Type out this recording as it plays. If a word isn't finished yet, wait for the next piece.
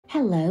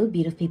Hello,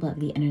 beautiful people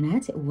of the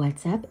internet.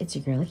 What's up? It's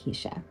your girl,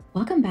 Lakisha.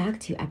 Welcome back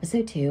to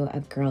episode 2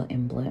 of Girl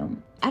in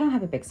Bloom. I don't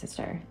have a big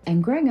sister,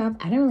 and growing up,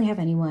 I didn't really have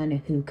anyone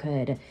who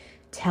could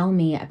tell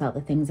me about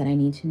the things that I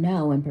need to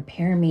know and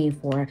prepare me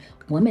for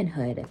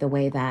womanhood the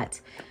way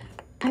that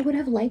I would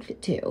have liked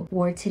to.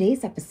 For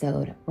today's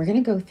episode, we're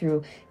going to go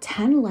through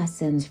 10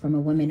 lessons from a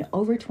woman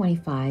over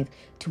 25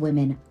 to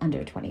women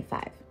under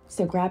 25.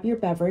 So grab your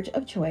beverage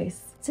of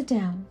choice, sit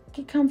down,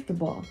 get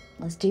comfortable,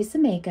 let's do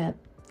some makeup,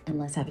 and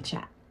let's have a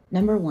chat.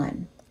 Number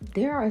 1,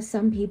 there are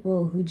some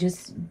people who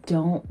just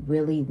don't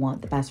really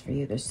want the best for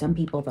you. There's some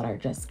people that are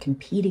just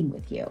competing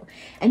with you.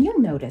 And you'll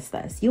notice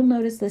this. You'll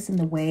notice this in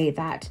the way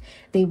that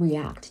they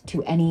react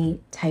to any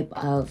type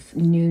of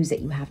news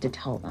that you have to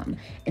tell them,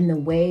 in the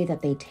way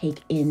that they take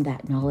in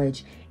that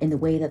knowledge, in the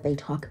way that they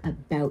talk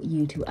about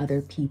you to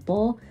other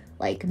people.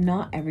 Like,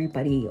 not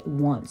everybody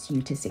wants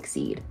you to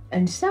succeed.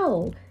 And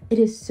so it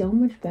is so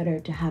much better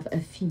to have a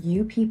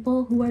few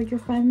people who are your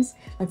friends.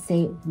 Let's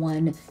say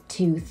 1,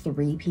 2,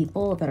 3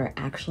 people that are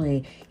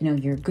actually,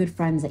 your good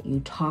friends that you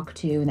talk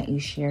to and that you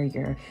share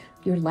your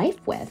life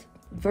with,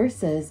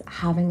 versus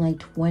having like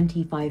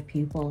 25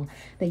 people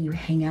that you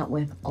hang out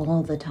with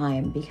all the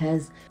time.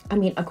 Because,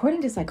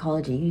 according to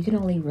psychology, you can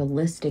only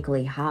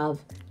realistically have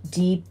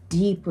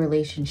deep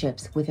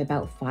relationships with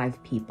about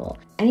 5 people.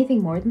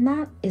 Anything more than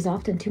that is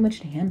often too much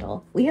to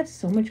handle. We have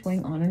so much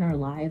going on in our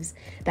lives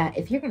that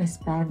if you're going to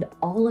spend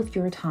all of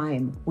your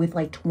time with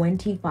like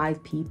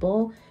 25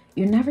 people,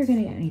 you're never going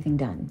to get anything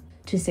done.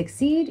 To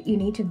succeed, you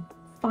need to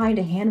find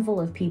a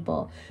handful of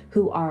people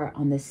who are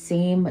on the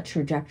same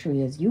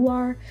trajectory as you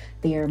are.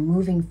 They are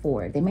moving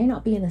forward. They may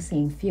not be in the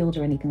same field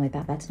or anything like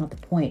that. That's not the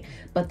point.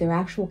 But their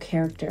actual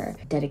character,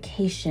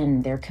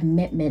 dedication, their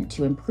commitment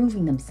to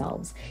improving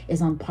themselves is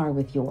on par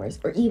with yours,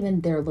 or even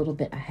they're a little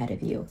bit ahead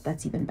of you.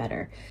 That's even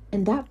better.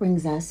 And that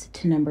brings us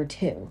to number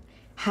 2.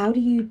 How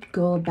do you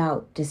go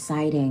about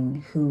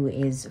deciding who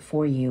is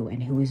for you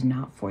and who is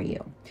not for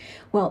you?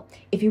 Well,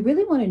 if you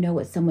really want to know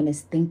what someone is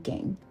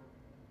thinking,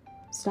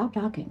 stop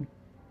talking.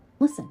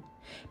 Listen,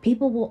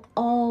 people will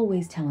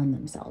always tell on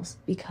themselves,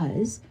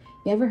 because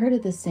you ever heard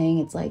of this saying?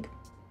 It's like,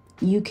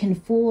 you can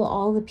fool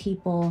all the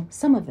people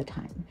some of the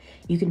time.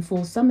 You can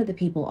fool some of the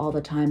people all the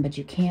time, but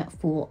you can't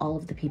fool all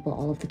of the people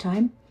all of the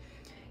time.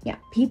 Yeah,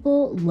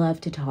 people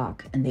love to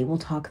talk, and they will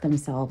talk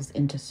themselves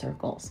into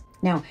circles.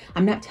 Now,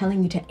 I'm not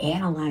telling you to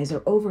analyze or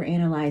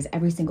overanalyze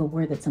every single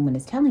word that someone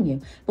is telling you,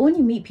 but when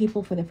you meet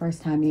people for the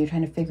first time and you're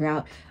trying to figure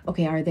out,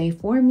 okay, are they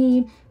for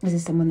me? Is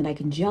this someone that I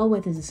can gel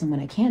with? Is this someone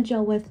I can't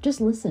gel with?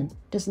 Just listen.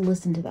 Just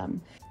listen to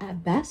them.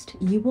 At best,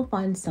 you will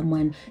find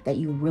someone that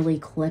you really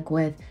click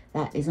with,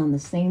 that is on the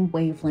same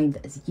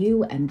wavelength as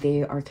you, and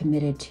they are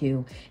committed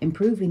to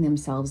improving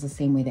themselves the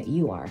same way that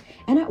you are.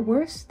 And at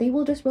worst, they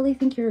will just really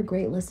think you're a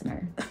great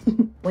listener.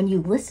 When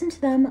you listen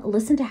to them,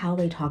 listen to how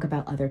they talk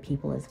about other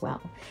people as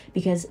well.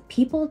 Because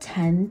people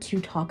tend to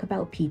talk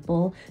about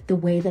people the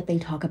way that they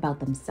talk about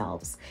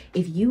themselves.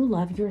 If you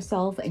love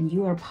yourself and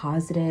you are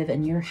positive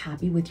and you're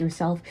happy with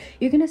yourself,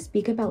 you're going to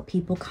speak about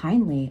people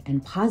kindly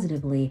and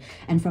positively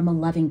and from a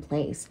loving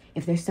place.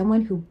 If there's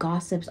someone who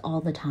gossips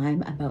all the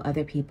time about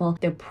other people,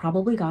 they're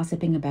probably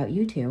gossiping about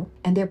you too.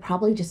 And they're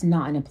probably just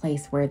not in a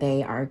place where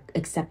they are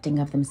accepting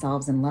of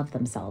themselves and love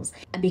themselves.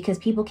 And because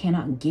people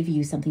cannot give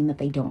you something that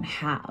they don't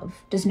have,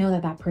 just know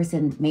that that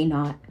person may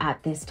not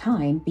at this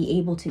time be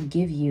able to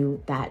give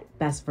you that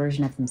best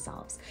version of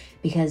themselves,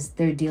 because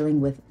they're dealing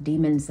with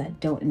demons that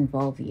don't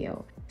involve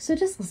you. So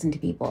just listen to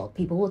people.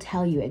 People will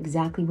tell you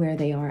exactly where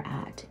they are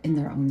at in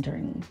their own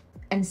journey.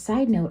 And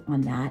side note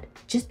on that,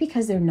 just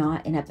because they're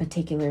not in a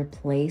particular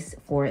place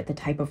for the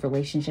type of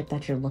relationship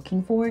that you're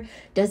looking for,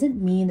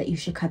 doesn't mean that you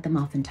should cut them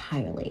off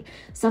entirely.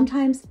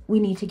 Sometimes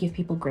we need to give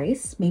people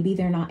grace. Maybe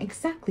they're not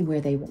exactly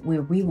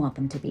where we want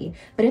them to be,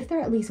 but if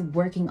they're at least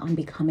working on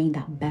becoming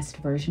that best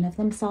version of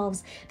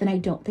themselves, then I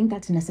don't think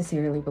that's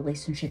necessarily a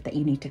relationship that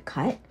you need to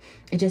cut.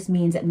 It just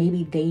means that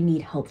maybe they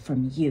need help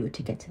from you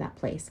to get to that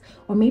place,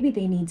 or maybe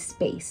they need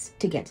space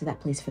to get to that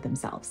place for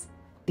themselves.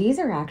 These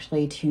are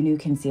actually 2 new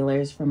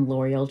concealers from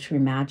L'Oreal True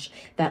Match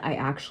that I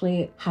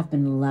actually have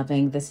been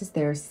loving. This is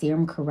their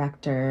serum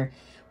corrector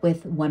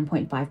with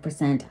 1.5%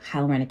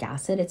 hyaluronic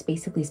acid. It's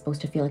basically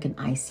supposed to feel like an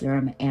eye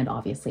serum and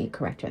obviously a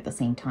corrector at the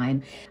same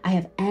time. I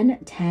have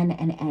N10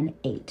 and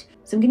N8.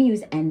 So I'm going to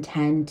use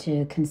N10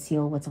 to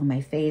conceal what's on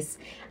my face,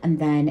 and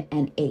then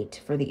N8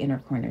 for the inner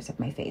corners of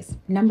my face.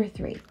 Number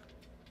 3.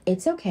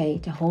 It's okay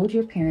to hold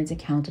your parents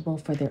accountable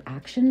for their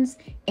actions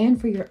and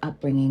for your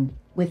upbringing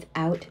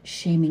without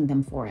shaming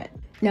them for it.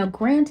 Now,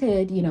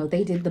 granted,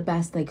 they did the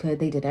best they could.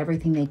 They did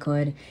everything they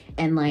could.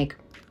 And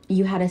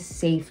you had a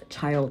safe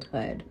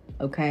childhood,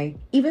 okay?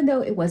 Even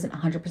though it wasn't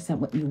 100%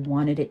 what you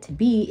wanted it to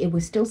be, it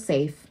was still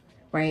safe,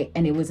 right?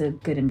 And it was a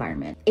good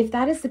environment. If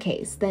that is the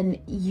case,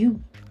 then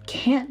you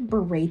can't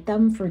berate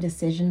them for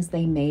decisions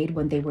they made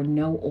when they were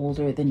no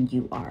older than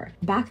you are.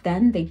 Back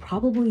then, they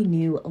probably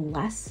knew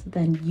less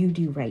than you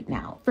do right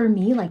now. For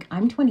me,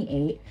 I'm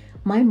 28.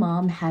 My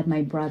mom had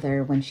my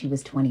brother when she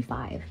was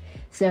 25.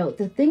 So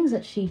the things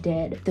that she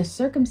did, the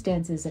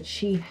circumstances that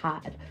she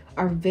had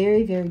are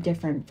very, very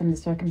different from the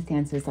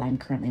circumstances that I'm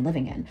currently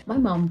living in. My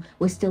mom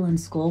was still in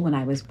school when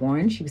I was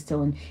born. She was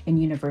still in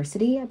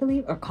university, I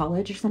believe, or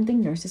college or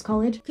something, nurses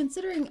college.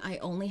 Considering I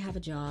only have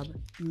a job,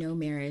 no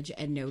marriage,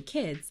 and no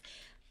kids,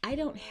 I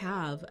don't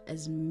have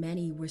as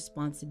many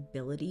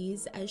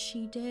responsibilities as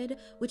she did,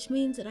 which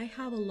means that I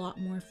have a lot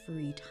more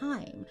free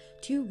time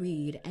to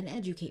read and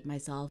educate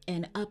myself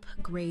and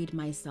upgrade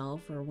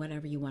myself, or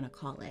whatever you want to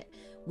call it,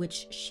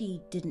 which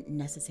she didn't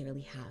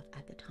necessarily have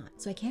at the time.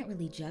 So I can't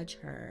really judge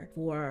her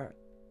for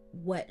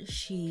what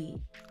she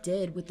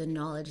did with the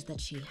knowledge that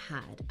she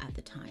had at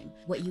the time.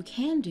 What you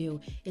can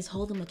do is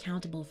hold them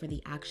accountable for the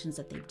actions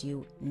that they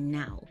do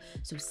now.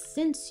 So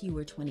since you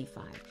were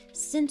 25,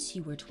 since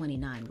you were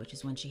 29, which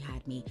is when she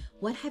had me,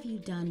 what have you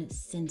done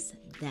since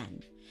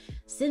then?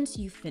 Since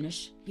you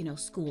finished,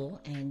 school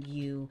and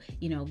you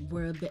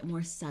were a bit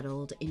more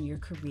settled in your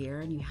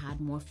career and you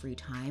had more free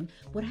time,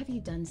 what have you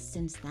done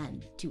since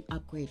then to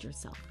upgrade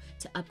yourself,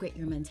 to upgrade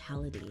your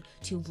mentality,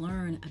 to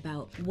learn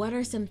about what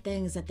are some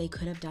things that they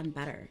could have done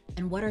better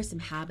and what are some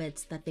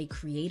habits that they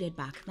created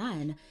back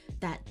then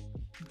that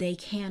they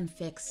can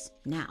fix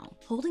now?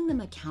 Holding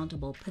them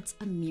accountable puts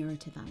a mirror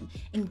to them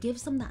and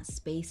gives them that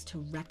space to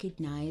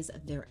recognize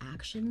their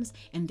actions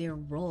and their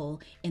role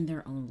in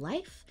their own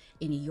life,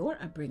 in your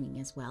upbringing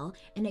as well,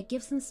 and it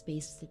gives them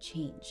space to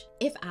change.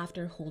 If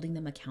after holding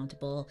them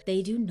accountable,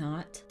 they do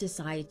not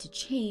decide to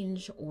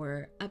change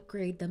or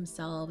upgrade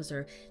themselves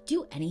or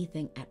do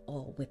anything at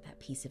all with that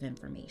piece of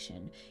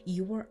information,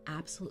 you are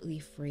absolutely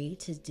free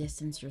to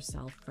distance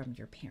yourself from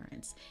your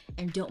parents.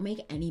 And don't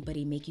make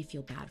anybody make you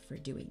feel bad for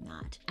doing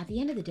that. At the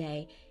end of the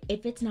day,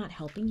 if it's not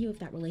helping you, if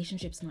that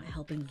relationship's not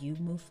helping you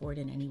move forward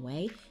in any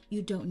way,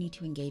 you don't need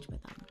to engage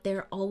with them.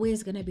 They're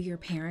always going to be your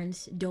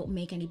parents. Don't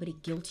make anybody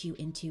guilt you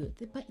into,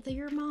 but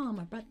they're your mom,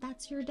 or but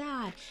that's your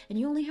dad, and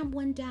you only have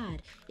one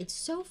dad. It's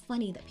so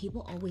funny that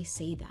people always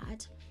say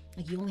that,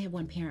 like, you only have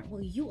one parent.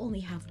 Well, you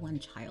only have one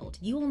child.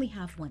 You only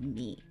have one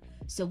me.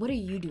 So what are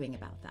you doing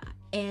about that?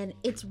 And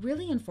it's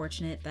really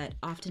unfortunate that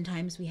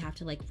oftentimes we have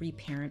to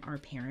reparent our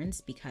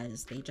parents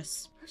because we're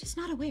just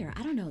not aware.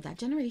 I don't know. That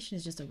generation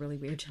is just a really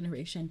weird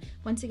generation.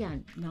 Once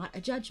again, not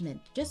a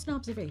judgment, just an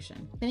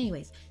observation. But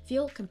anyways,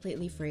 feel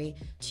completely free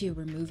to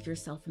remove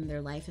yourself from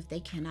their life if they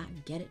cannot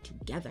get it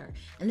together.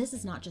 And this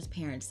is not just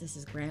parents. This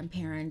is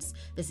grandparents.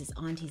 This is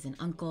aunties and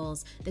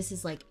uncles. This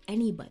is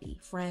anybody,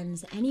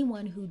 friends,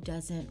 anyone who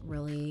doesn't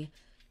really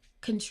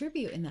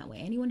contribute in that way,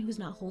 anyone who's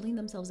not holding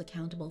themselves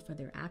accountable for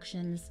their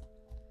actions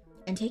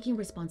and taking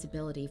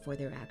responsibility for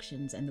their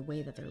actions and the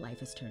way that their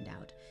life has turned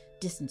out.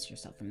 Distance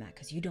yourself from that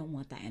because you don't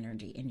want that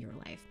energy in your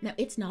life. Now,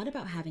 it's not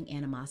about having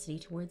animosity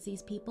towards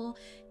these people.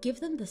 Give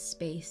them the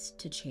space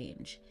to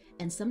change.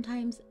 And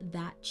sometimes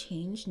that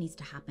change needs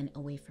to happen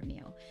away from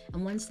you.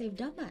 And once they've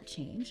done that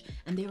change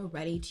and they are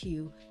ready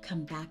to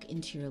come back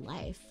into your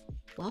life,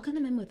 welcome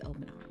them in with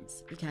open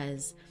arms,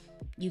 because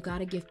you got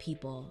to give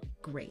people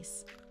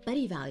grace, but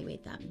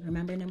evaluate them.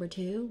 Remember number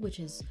 2, which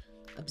is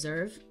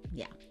observe.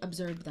 Yeah,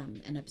 observe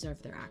them and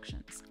observe their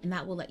actions. And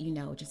that will let you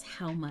know just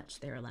how much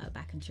they're allowed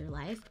back into your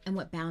life and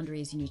what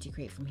boundaries you need to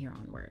create from here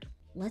onward.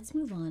 Let's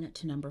move on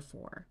to number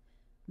 4.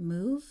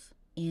 Move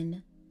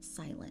in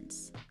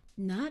silence.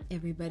 Not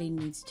everybody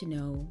needs to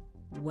know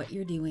what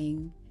you're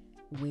doing,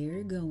 where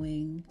you're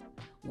going,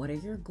 what are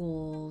your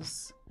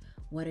goals,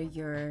 what are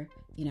your,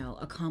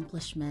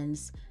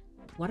 accomplishments,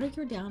 what are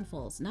your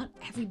downfalls. Not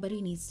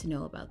everybody needs to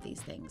know about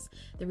these things.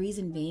 The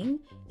reason being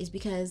is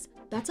because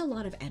that's a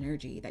lot of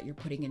energy that you're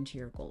putting into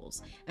your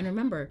goals. And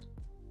remember,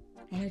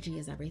 energy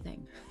is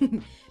everything.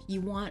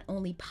 You want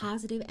only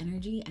positive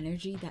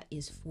energy that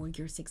is for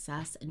your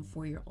success and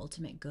for your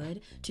ultimate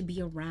good, to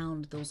be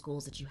around those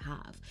goals that you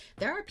have.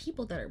 There are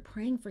people that are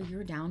praying for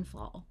your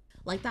downfall.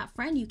 Like that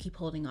friend you keep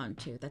holding on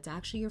to that's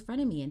actually your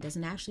frenemy and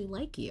doesn't actually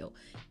like you.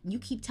 You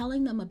keep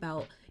telling them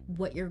about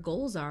what your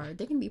goals are.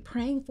 They're going to be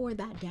praying for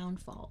that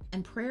downfall.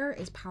 And prayer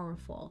is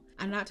powerful.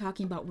 I'm not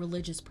talking about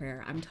religious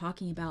prayer. I'm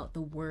talking about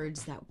the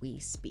words that we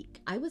speak.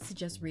 I would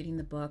suggest reading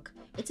the book.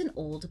 It's an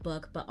old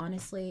book, but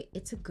honestly,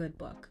 it's a good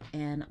book.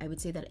 And I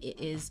would say that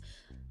it is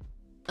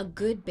a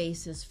good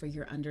basis for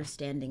your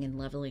understanding and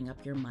leveling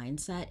up your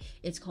mindset.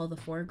 It's called The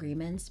 4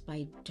 Agreements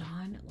by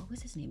what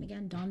was his name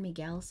again? Don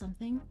Miguel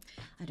something?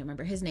 I don't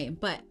remember his name,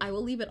 but I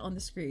will leave it on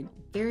the screen.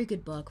 Very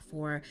good book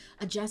for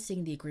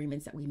adjusting the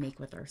agreements that we make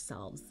with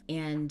ourselves.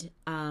 And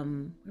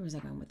where was I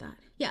going with that?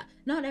 Yeah,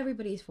 not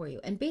everybody's for you.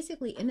 And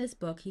basically in this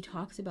book, he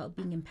talks about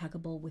being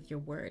impeccable with your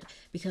word,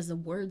 because the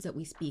words that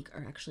we speak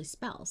are actually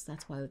spells.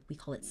 That's why we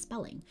call it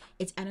spelling.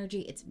 It's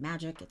energy, it's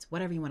magic, it's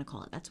whatever you want to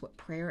call it. That's what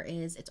prayer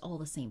is. It's all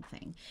the same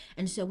thing.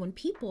 And so when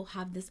people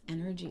have this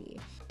energy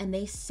and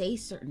they say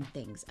certain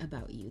things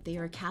about you, they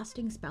are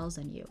casting spells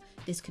on you.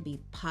 This could be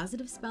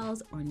positive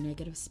spells or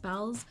negative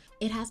spells.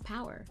 It has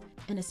power.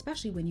 And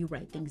especially when you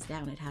write things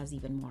down, it has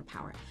even more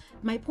power.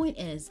 My point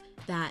is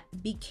that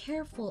be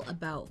careful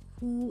about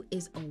who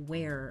is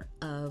aware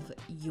of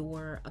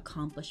your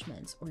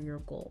accomplishments or your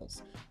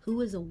goals,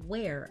 who is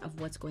aware of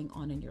what's going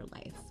on in your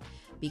life.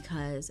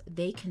 because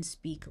they can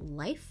speak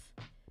life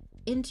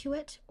into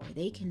it or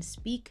they can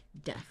speak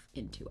death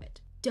into it.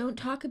 Don't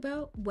talk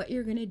about what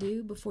you're gonna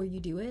do before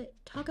you do it.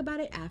 Talk about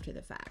it after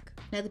the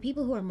fact. Now, the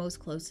people who are most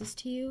closest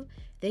to you,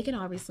 they can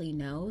obviously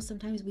know.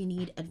 Sometimes we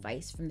need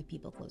advice from the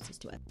people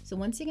closest to us. So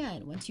once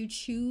again, once you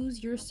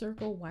choose your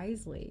circle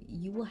wisely,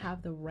 you will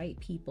have the right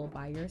people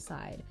by your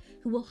side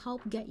who will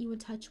help get you in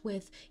touch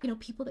with,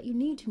 people that you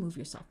need to move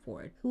yourself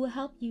forward, who will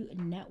help you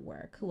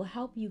network, who will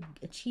help you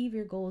achieve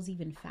your goals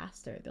even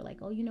faster. They're like,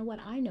 oh, you know what?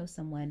 I know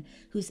someone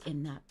who's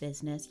in that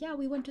business. Yeah,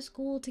 we went to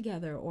school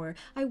together, or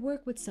I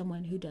work with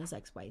someone who does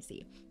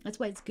XYZ. That's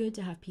why it's good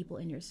to have people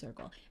in your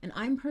circle. And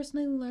I'm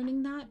personally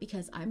learning that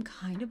because I'm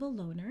kind of a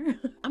loner.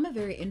 I'm a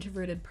very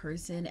introverted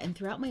person, and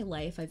throughout my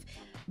life I've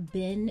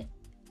been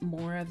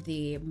more of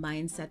the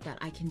mindset that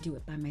I can do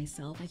it by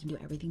myself. I can do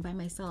everything by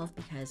myself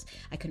because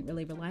I couldn't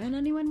really rely on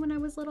anyone when I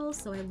was little,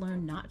 so I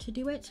learned not to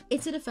do it.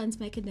 It's a defense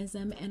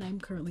mechanism and I'm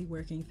currently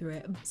working through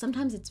it.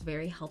 Sometimes it's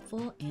very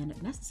helpful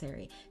and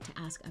necessary to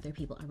ask other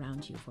people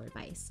around you for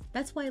advice.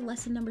 That's why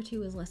lesson number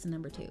 2 is lesson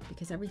number 2,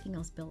 because everything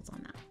else builds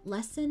on that.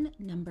 Lesson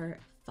number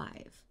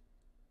 5.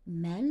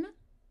 Men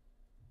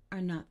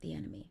are not the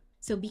enemy.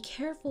 So be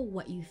careful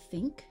what you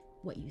think,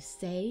 what you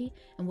say,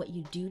 and what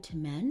you do to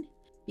men,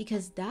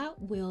 because that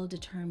will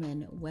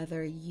determine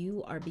whether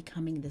you are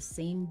becoming the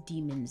same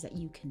demons that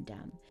you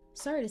condemn.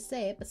 Sorry to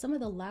say it, but some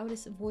of the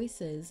loudest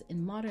voices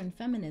in modern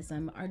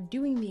feminism are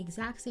doing the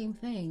exact same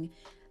thing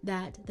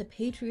that the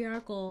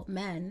patriarchal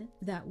men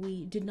that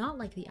we did not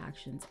like the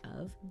actions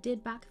of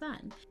did back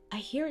then. I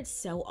hear it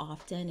so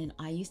often, and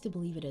I used to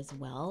believe it as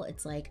well.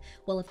 It's like,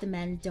 well, if the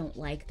men don't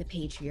like the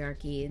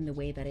patriarchy in the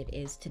way that it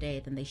is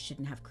today, then they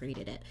shouldn't have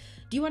created it.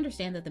 Do you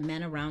understand that the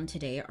men around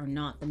today are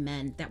not the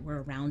men that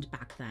were around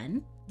back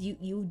then?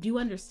 You do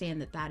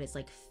understand that that is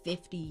like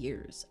 50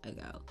 years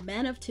ago.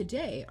 Men of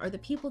today are the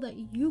people that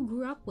you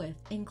grew up with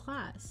in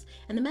class.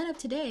 And the men of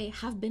today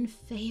have been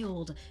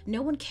failed.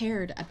 No one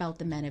cared about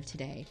the men of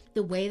today.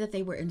 The way that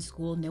they were in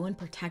school, no one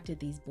protected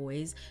these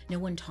boys. No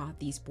one taught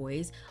these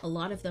boys. A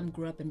lot of them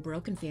grew up in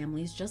broken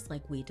families just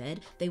like we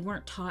did. They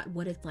weren't taught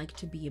what it's like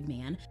to be a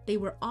man. They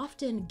were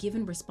often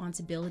given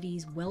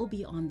responsibilities well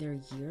beyond their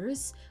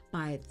years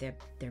by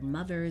their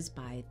mothers,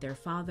 by their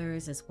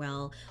fathers as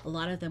well. A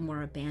lot of them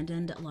were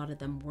abandoned. A lot of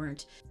them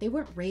weren't. They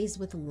weren't raised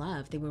with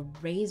love. They were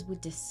raised with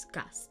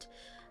disgust.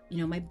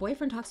 My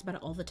boyfriend talks about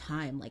it all the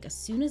time. Like, as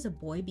soon as a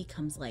boy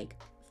becomes like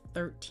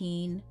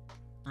 13,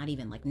 not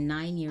even like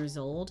 9 years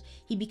old,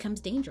 he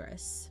becomes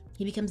dangerous.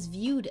 He becomes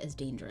viewed as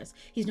dangerous.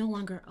 He's no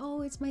longer,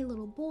 oh, it's my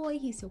little boy,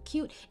 he's so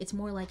cute. It's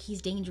more like,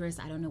 he's dangerous,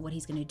 I don't know what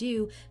he's gonna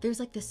do. There's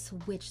like this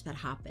switch that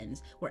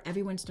happens where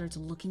everyone starts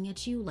looking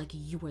at you like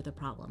you were the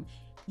problem.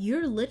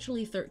 You're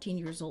literally 13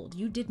 years old.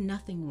 You did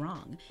nothing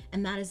wrong.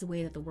 And that is the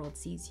way that the world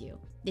sees you.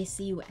 They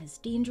see you as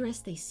dangerous.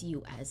 They see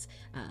you as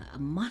a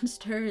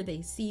monster.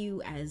 They see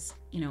you as,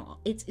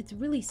 it's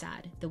really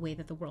sad the way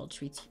that the world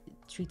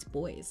treats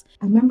boys.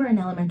 I remember in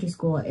elementary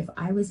school, if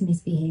I was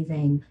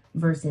misbehaving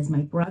versus my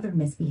brother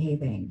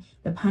misbehaving,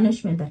 the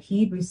punishment that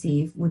he'd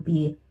receive would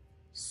be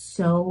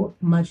so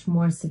much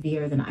more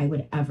severe than I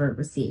would ever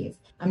receive.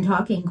 I'm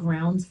talking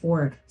grounds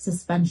for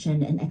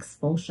suspension and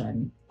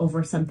expulsion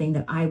over something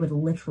that I would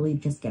literally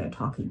just get a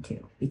talking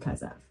to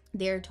because of.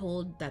 They're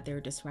told that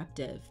they're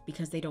disruptive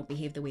because they don't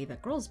behave the way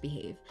that girls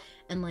behave.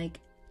 And like,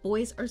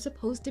 boys are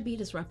supposed to be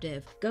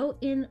disruptive. Go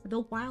in the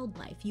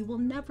wildlife. You will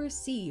never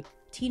see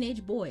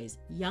teenage boys,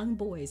 young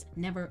boys,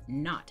 never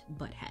not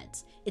butt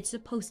heads. It's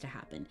supposed to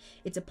happen.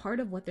 It's a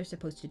part of what they're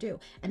supposed to do,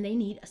 and they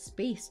need a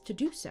space to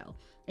do so.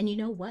 And you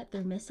know what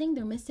they're missing?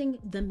 They're missing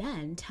the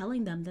men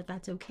telling them that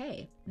that's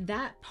okay.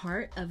 That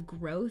part of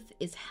growth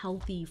is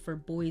healthy for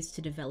boys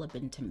to develop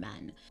into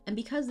men. And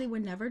because they were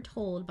never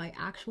told by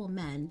actual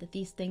men that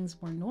these things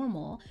were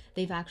normal,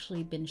 they've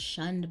actually been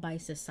shunned by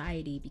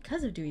society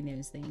because of doing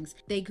those things.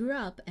 They grew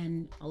up,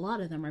 and a lot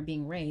of them are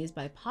being raised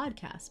by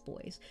podcast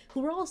boys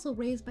who were also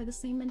raised by the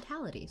same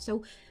mentality.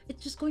 So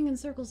it's just going in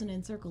circles and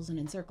in circles and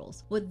in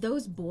circles. What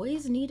those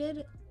boys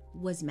needed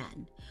was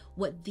men.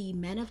 What the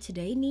men of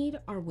today need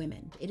are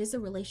women. It is a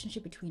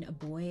relationship between a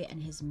boy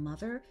and his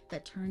mother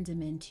that turns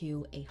him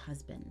into a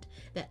husband,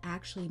 that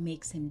actually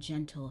makes him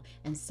gentle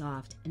and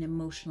soft and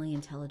emotionally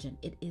intelligent.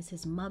 It is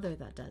his mother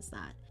that does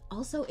that.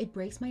 Also, it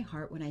breaks my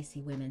heart when I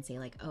see women say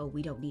like, oh,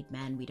 we don't need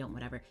men, we don't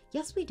whatever.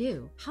 Yes, we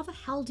do. How the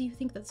hell do you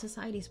think that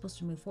society is supposed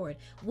to move forward?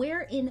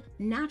 Where in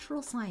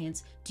natural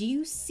science do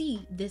you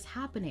see this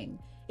happening?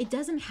 It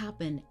doesn't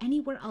happen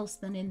anywhere else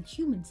than in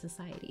human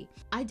society.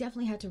 I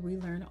definitely had to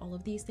relearn all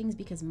of these things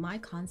because my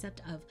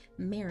concept of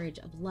marriage,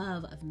 of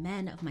love, of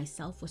men, of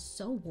myself was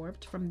so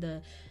warped from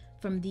the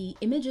from the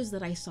images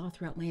that I saw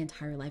throughout my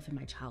entire life in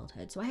my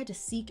childhood. So I had to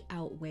seek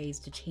out ways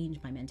to change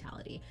my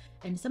mentality.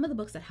 And some of the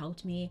books that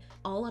helped me,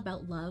 All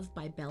About Love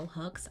by Bell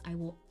Hooks. I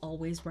will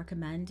always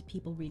recommend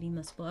people reading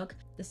this book.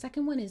 The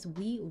second one is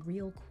We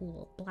Real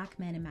Cool, Black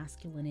Men and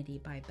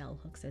Masculinity by Bell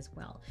Hooks as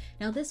well.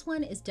 Now this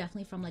one is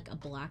definitely from like a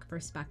Black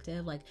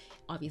perspective. Like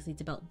obviously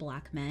it's about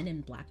Black men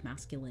and Black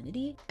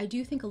masculinity. I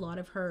do think a lot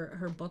of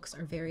her books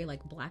are very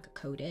like Black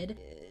coded.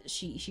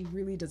 She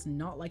really does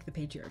not like the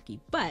patriarchy,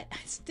 but I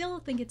still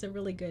think it's a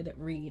really good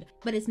read.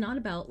 But it's not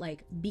about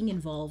like being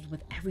involved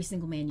with every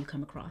single man you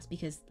come across,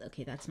 because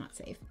okay, that's not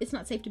safe. It's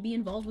not safe to be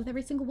involved with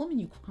every single woman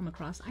you come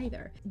across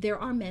either. There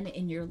are men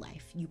in your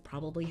life. You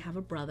probably have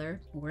a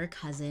brother or a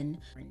cousin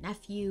or a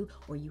nephew,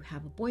 or you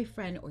have a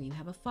boyfriend, or you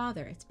have a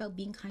father. It's about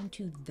being kind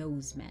to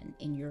those men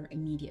in your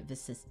immediate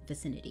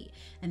vicinity.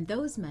 And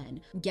those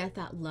men get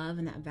that love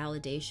and that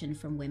validation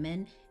from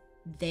women.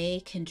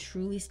 They can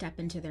truly step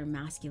into their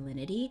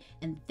masculinity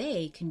and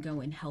they can go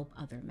and help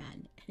other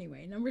men.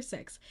 Anyway, number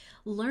 6,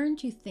 learn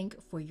to think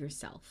for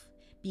yourself.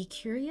 Be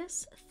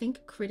curious, think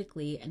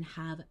critically, and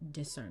have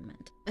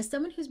discernment. As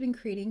someone who's been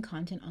creating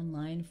content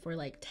online for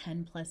like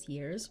 10 plus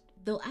years,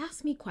 they'll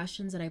ask me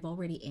questions that I've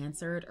already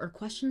answered, or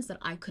questions that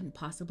I couldn't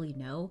possibly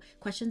know,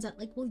 questions that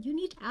like, well, you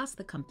need to ask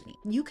the company.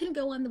 You can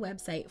go on the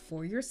website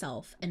for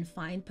yourself and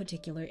find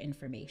particular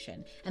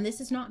information. And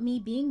this is not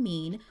me being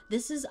mean.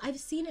 I've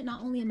seen it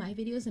not only in my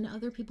videos and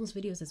other people's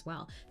videos as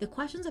well. The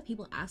questions that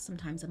people ask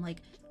sometimes, I'm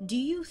like, do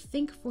you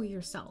think for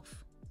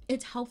yourself?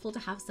 It's helpful to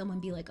have someone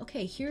be like,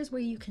 okay, here's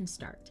where you can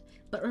start.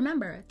 But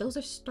remember, those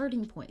are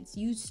starting points.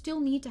 You still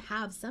need to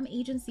have some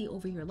agency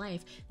over your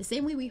life. The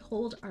same way we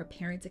hold our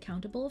parents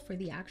accountable for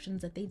the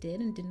actions that they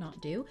did and did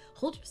not do,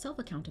 hold yourself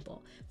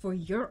accountable for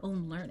your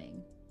own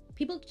learning.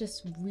 People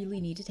just really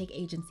need to take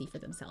agency for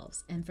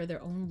themselves and for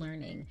their own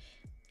learning.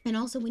 And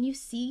also when you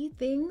see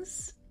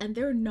things and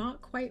they're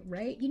not quite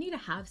right, you need to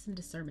have some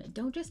discernment.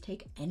 Don't just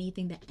take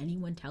anything that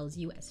anyone tells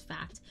you as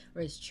fact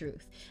or as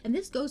truth. And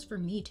this goes for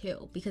me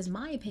too, because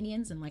my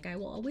opinions, and like I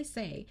will always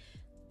say,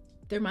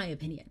 they're my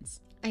opinions.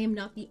 I am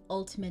not the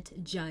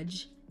ultimate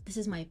judge. This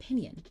is my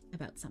opinion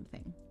about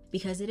something,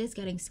 because it is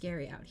getting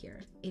scary out here.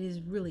 It is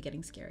really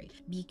getting scary.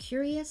 Be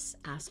curious,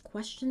 ask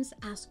questions,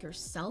 ask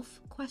yourself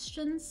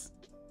questions.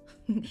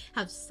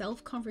 Have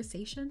self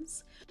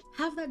conversations,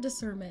 have that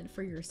discernment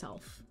for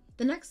yourself.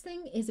 The next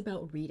thing is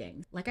about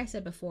reading. Like I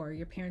said before,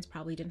 your parents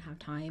probably didn't have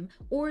time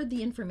or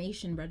the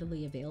information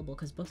readily available,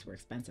 because books were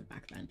expensive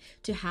back then,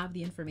 to have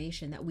the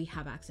information that we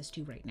have access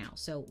to right now.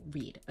 So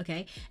read,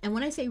 okay? And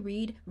when I say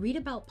read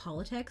about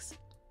politics,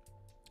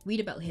 read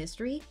about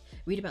history,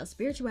 read about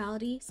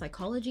spirituality,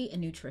 psychology,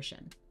 and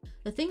nutrition.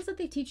 The things that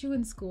they teach you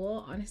in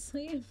school,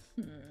 honestly,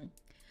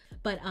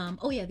 But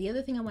oh yeah, the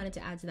other thing I wanted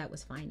to add to that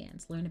was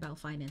finance. Learn about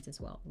finance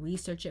as well.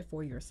 Research it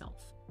for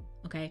yourself,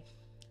 okay?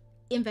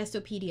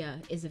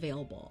 Investopedia is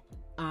available.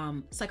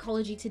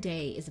 Psychology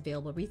Today is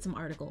available. Read some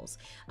articles.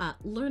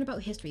 Learn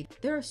about history.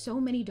 There are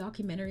so many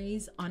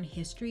documentaries on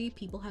history.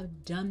 People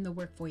have done the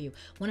work for you.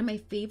 One of my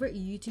favorite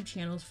YouTube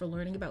channels for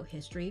learning about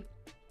history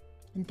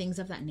and things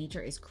of that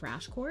nature is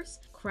Crash Course.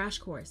 Crash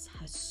Course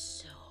has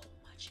so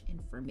much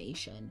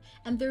information,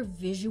 and they're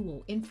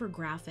visual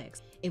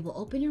infographics. It will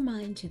open your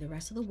mind to the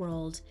rest of the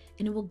world,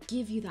 and it will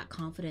give you that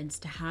confidence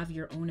to have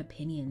your own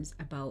opinions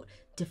about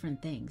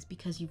different things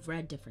because you've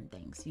read different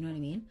things. You know what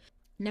I mean?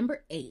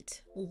 Number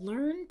 8,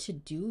 learn to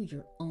do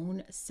your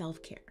own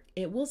self-care.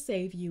 It will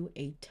save you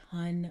a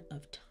ton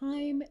of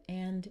time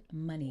and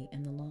money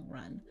in the long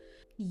run.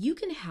 You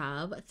can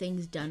have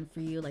things done for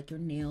you, like your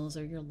nails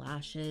or your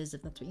lashes,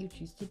 if that's what you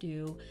choose to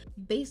do,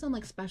 based on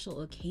like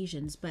special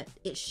occasions, but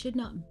it should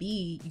not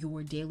be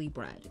your daily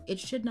bread. It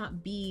should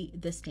not be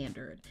the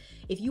standard.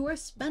 If you are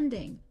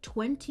spending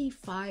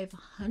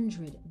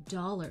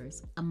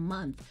 $2,500 a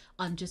month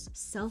on just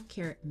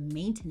self-care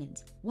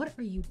maintenance, what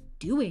are you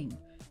doing?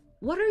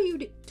 What are you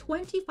doing?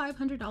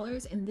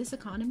 $2,500 in this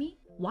economy?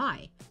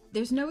 Why?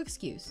 There's no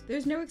excuse.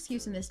 There's no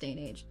excuse in this day and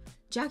age.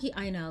 Jackie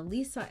Aina,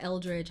 Lisa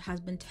Eldridge has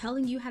been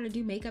telling you how to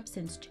do makeup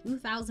since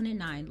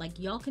 2009. Like,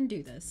 y'all can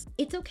do this.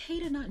 It's okay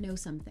to not know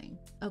something,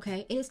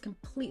 okay? It is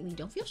completely,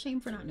 don't feel shame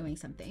for not knowing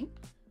something.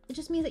 It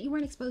just means that you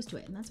weren't exposed to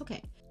it, and that's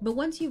okay. But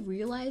once you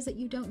realize that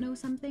you don't know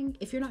something,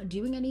 if you're not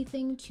doing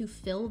anything to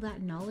fill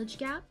that knowledge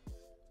gap,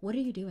 what are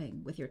you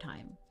doing with your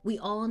time? We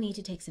all need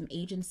to take some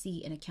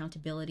agency and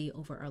accountability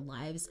over our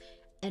lives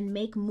and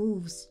make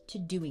moves to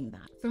doing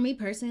that. For me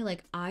personally,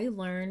 like I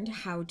learned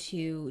how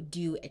to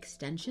do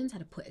extensions, how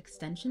to put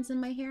extensions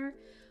in my hair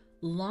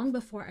long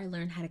before I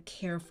learned how to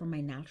care for my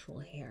natural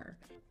hair.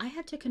 I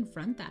had to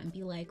confront that and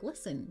be like,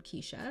 listen,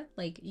 Keisha,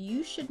 like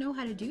you should know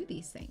how to do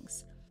these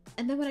things.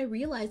 And then when I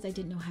realized I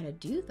didn't know how to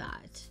do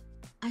that,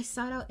 I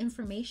sought out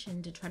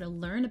information to try to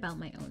learn about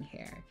my own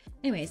hair.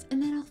 Anyways,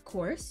 and then of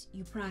course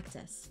you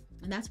practice.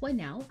 And that's why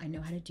now I know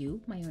how to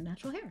do my own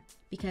natural hair,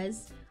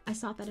 because I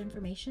sought that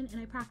information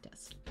and I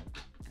practiced.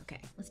 Okay,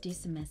 let's do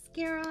some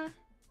mascara.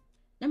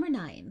 Number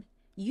 9,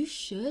 you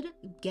should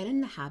get in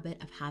the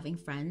habit of having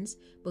friends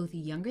both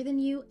younger than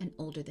you and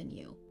older than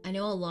you. I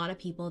know a lot of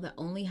people that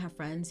only have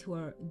friends who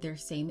are their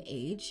same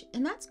age,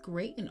 and that's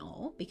great and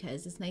all,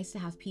 because it's nice to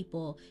have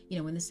people, you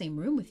know, in the same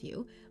room with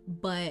you,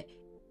 but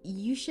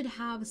you should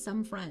have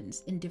some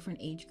friends in different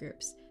age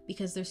groups,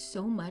 because there's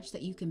so much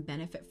that you can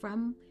benefit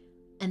from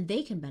and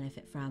they can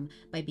benefit from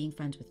by being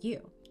friends with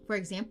you. For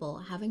example,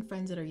 having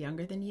friends that are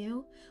younger than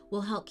you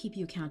will help keep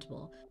you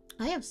accountable.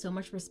 I have so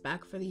much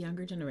respect for the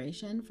younger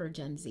generation, for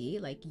Gen Z.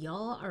 Like,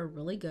 y'all are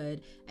really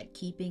good at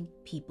keeping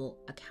people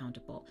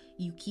accountable.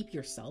 You keep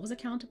yourselves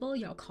accountable.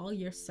 Y'all call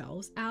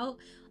yourselves out.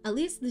 At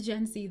least the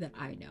Gen Z that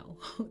I know.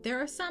 There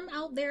are some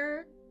out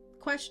there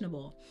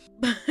questionable,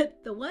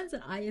 but the ones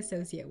that I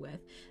associate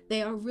with,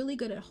 they are really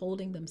good at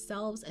holding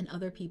themselves and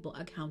other people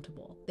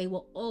accountable. They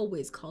will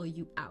always call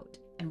you out,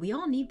 and we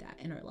all need that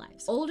in our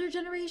lives. Older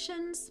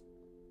generations,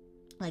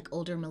 like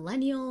older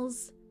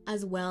millennials,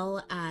 as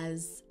well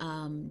as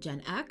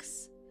Gen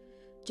X,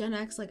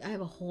 like I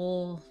have a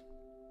whole,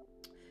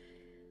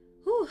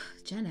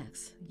 Gen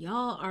X,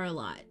 y'all are a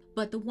lot.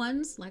 But the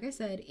ones, like I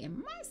said,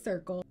 in my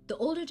circle, the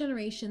older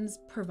generations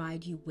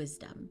provide you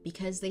wisdom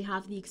because they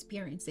have the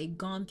experience. They've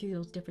gone through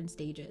those different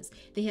stages.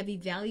 They have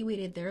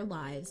evaluated their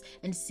lives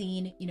and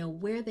seen, you know,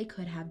 where they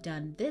could have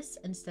done this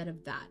instead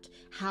of that,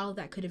 how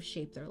that could have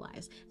shaped their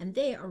lives. And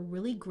they are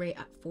really great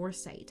at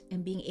foresight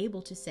and being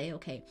able to say,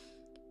 okay,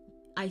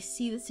 I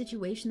see the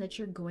situation that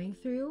you're going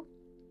through.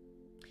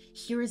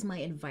 Here is my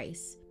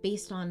advice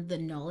based on the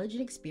knowledge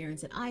and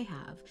experience that I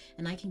have,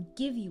 and I can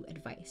give you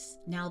advice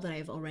now that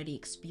I've already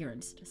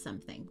experienced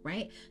something,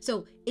 right?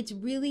 So it's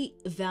really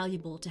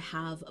valuable to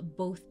have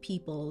both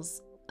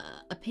people's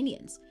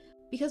opinions.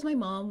 Because my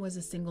mom was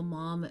a single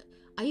mom,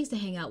 I used to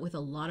hang out with a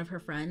lot of her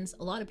friends,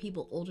 a lot of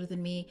people older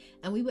than me,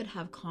 and we would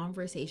have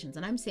conversations.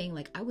 And I'm saying,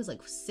 like, I was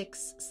like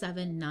 6,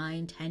 7,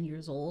 9, 10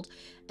 years old.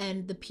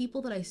 And the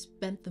people that I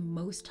spent the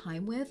most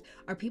time with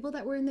are people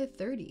that were in their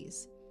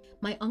 30s.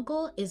 My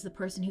uncle is the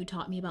person who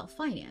taught me about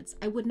finance.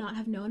 I would not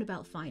have known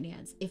about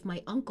finance if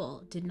my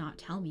uncle did not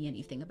tell me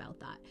anything about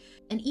that.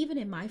 And even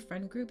in my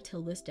friend group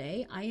till this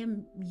day, I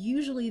am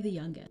usually the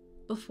youngest.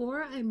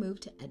 Before I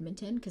moved to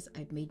Edmonton, because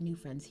I've made new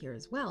friends here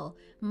as well,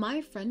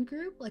 my friend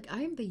group, like,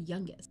 I am the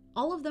youngest.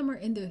 All of them are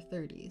in their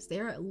 30s.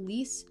 They're at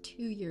least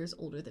 2 years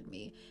older than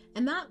me.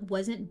 And that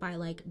wasn't by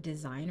like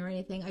design or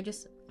anything.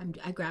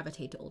 I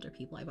gravitate to older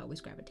people. I've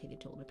always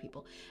gravitated to older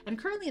people. And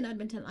currently in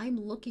Edmonton, I'm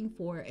looking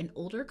for an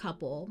older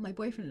couple. My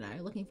boyfriend and I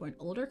are looking for an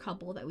older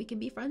couple that we can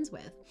be friends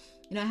with.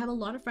 You know, I have a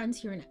lot of friends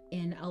here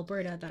in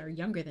Alberta that are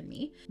younger than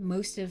me.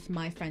 Most of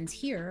my friends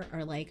here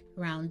are like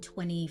around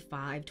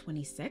 25,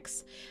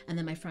 26. And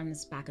then my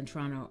friends back in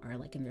Toronto are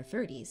like in their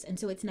 30s. And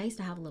so it's nice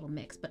to have a little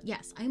mix. But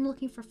yes, I'm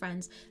looking for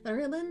friends that are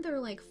in their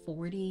like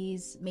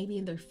 40s, maybe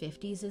in their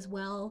 50s as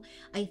well.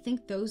 I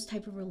think those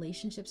type of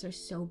relationships are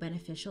so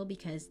beneficial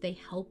because they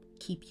help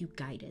keep you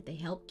guided. They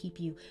help keep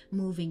you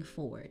moving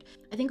forward.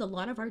 I think a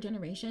lot of our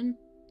generation,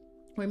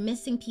 we're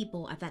missing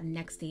people at that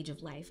next stage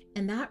of life.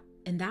 And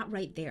that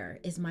right there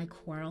is my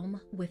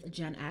quarrel with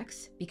Gen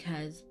X,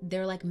 because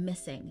they're like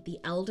missing. The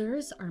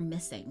elders are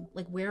missing.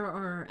 Like, where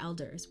are our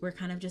elders? We're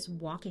kind of just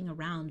walking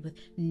around with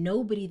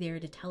nobody there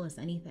to tell us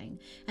anything.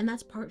 And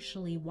that's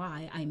partially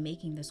why I'm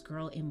making this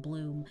Girl in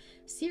Bloom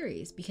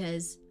series,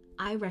 because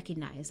I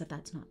recognize that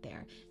that's not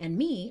there. And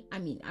me, I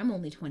mean, I'm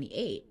only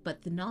 28,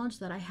 but the knowledge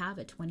that I have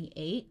at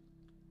 28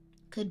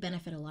 could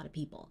benefit a lot of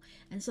people.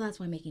 And so that's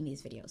why I'm making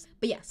these videos.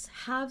 But yes,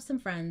 have some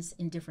friends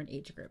in different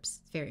age groups.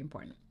 It's very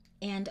important.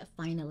 And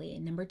finally,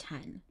 number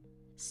 10,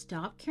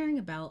 stop caring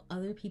about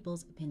other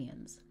people's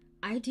opinions.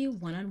 I do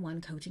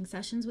one-on-one coaching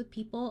sessions with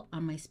people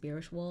on my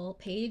spiritual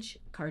page,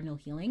 Cardinal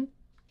Healing.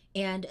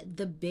 And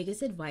the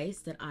biggest advice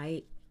that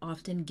I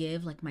often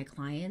give like my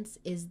clients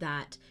is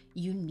that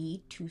you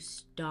need to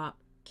stop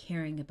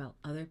caring about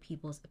other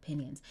people's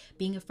opinions,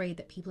 being afraid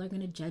that people are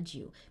going to judge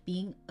you,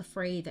 being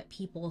afraid that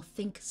people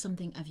think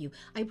something of you.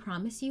 I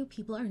promise you,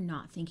 people are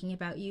not thinking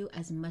about you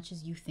as much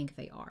as you think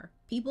they are.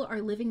 People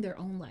are living their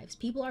own lives.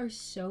 People are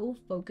so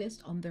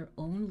focused on their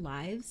own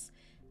lives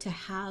to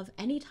have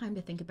any time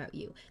to think about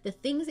you. The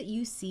things that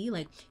you see,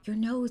 like your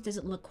nose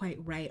doesn't look quite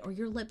right, or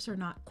your lips are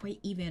not quite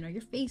even, or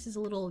your face is a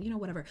little,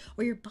 whatever,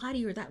 or your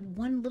body, or that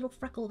one little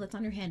freckle that's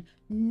on your hand,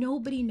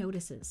 nobody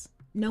notices.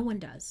 No one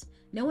does.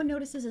 No one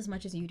notices as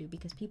much as you do,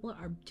 because people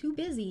are too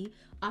busy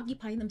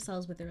occupying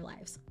themselves with their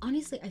lives.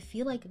 Honestly, I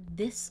feel like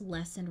this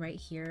lesson right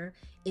here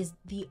is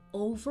the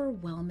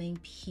overwhelming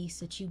piece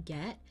that you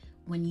get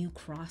when you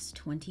cross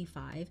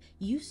 25.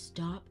 You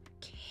stop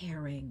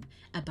caring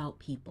about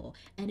people,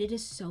 and it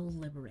is so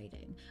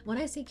liberating. When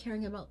I say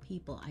caring about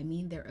people, I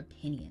mean their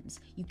opinions.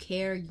 You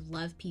care, you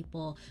love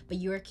people, but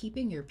you are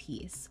keeping your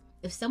peace.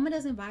 If someone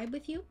doesn't vibe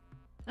with you,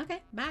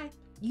 okay, bye.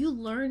 You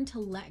learn to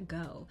let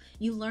go.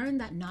 You learn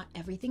that not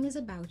everything is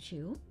about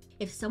you.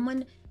 If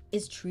someone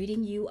is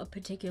treating you a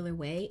particular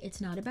way,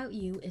 it's not about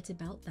you, it's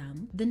about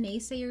them. The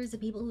naysayers, the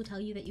people who tell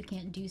you that you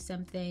can't do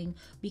something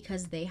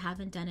because they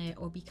haven't done it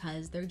or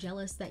because they're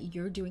jealous that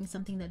you're doing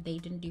something that they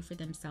didn't do for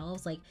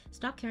themselves, like,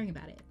 stop caring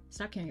about it.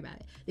 Stop caring about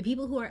it. The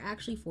people who are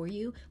actually for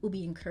you will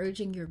be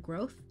encouraging your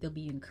growth. They'll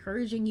be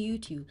encouraging you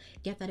to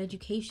get that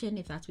education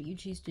if that's what you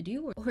choose to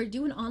do, or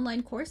do an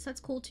online course.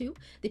 That's cool too.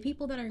 The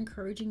people that are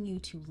encouraging you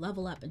to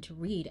level up and to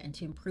read and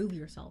to improve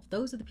yourself,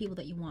 those are the people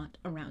that you want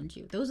around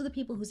you. Those are the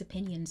people whose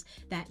opinions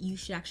that you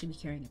should actually be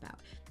caring about.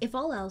 If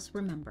all else,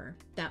 remember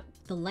that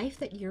the life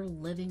that you're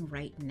living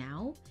right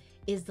now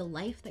is the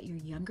life that your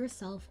younger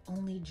self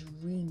only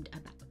dreamed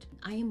about.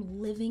 I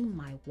am living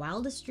my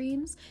wildest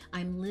dreams.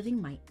 I'm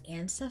living my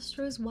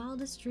ancestors'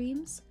 wildest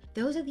dreams.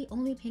 Those are the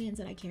only opinions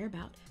that I care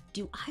about.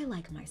 Do I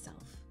like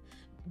myself?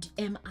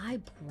 Am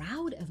I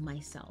proud of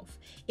myself?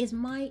 Is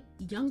my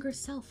younger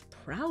self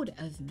proud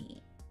of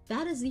me?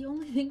 That is the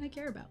only thing I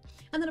care about.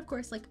 And then of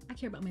course, like, I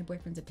care about my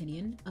boyfriend's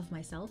opinion of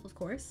myself, of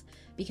course,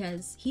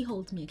 because he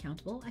holds me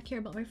accountable. I care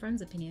about my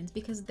friends' opinions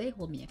because they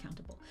hold me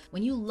accountable.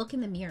 When you look in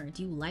the mirror,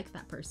 do you like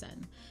that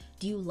person?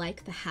 Do you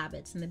like the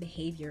habits and the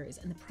behaviors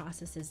and the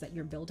processes that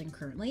you're building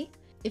currently?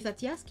 If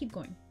that's yes, keep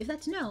going. If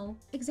that's no,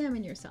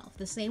 examine yourself.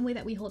 The same way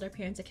that we hold our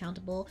parents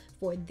accountable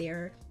for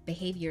their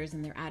behaviors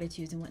and their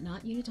attitudes and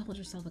whatnot, you need to hold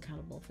yourself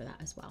accountable for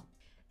that as well.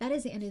 That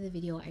is the end of the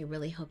video. I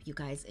really hope you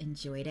guys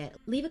enjoyed it.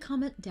 Leave a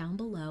comment down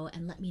below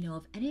and let me know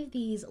if any of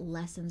these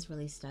lessons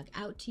really stuck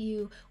out to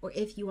you, or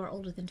if you are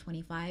older than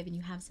 25 and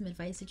you have some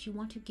advice that you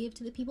want to give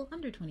to the people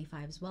under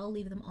 25 as well.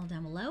 Leave them all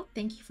down below.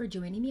 Thank you for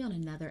joining me on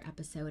another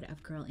episode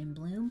of Girl in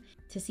Bloom.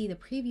 To see the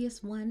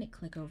previous one,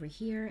 click over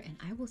here and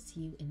I will see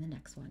you in the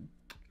next one.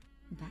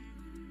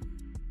 Bye.